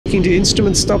Do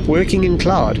instruments stop working in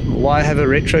cloud? Why have a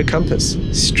retro compass?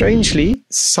 Strangely,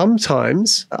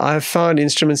 sometimes I've found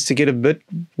instruments to get a bit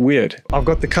weird. I've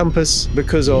got the compass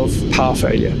because of power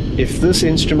failure. If this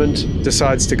instrument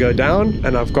decides to go down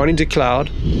and I've gone into cloud,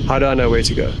 how do I know where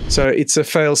to go? So it's a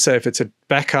fail-safe. It's a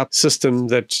backup system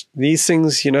that these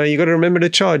things, you got to remember to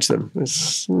charge them.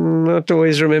 It's not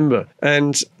always remember.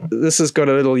 And this has got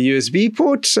a little USB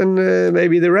port and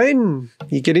maybe the rain.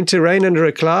 You get into rain under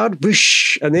a cloud,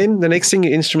 whoosh, and then the next thing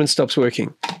your instrument stops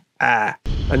working.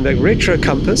 And the retro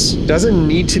compass doesn't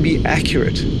need to be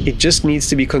accurate. It just needs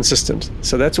to be consistent.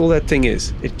 So that's all that thing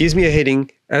is. It gives me a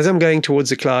heading as I'm going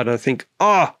towards the cloud. And I think,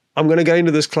 I'm going to go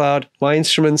into this cloud. My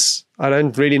instruments, I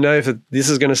don't really know if this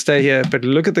is going to stay here, but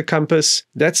look at the compass.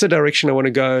 That's the direction I want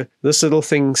to go. This little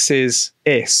thing says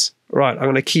S. Right, I'm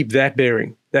going to keep that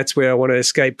bearing. That's where I want to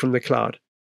escape from the cloud.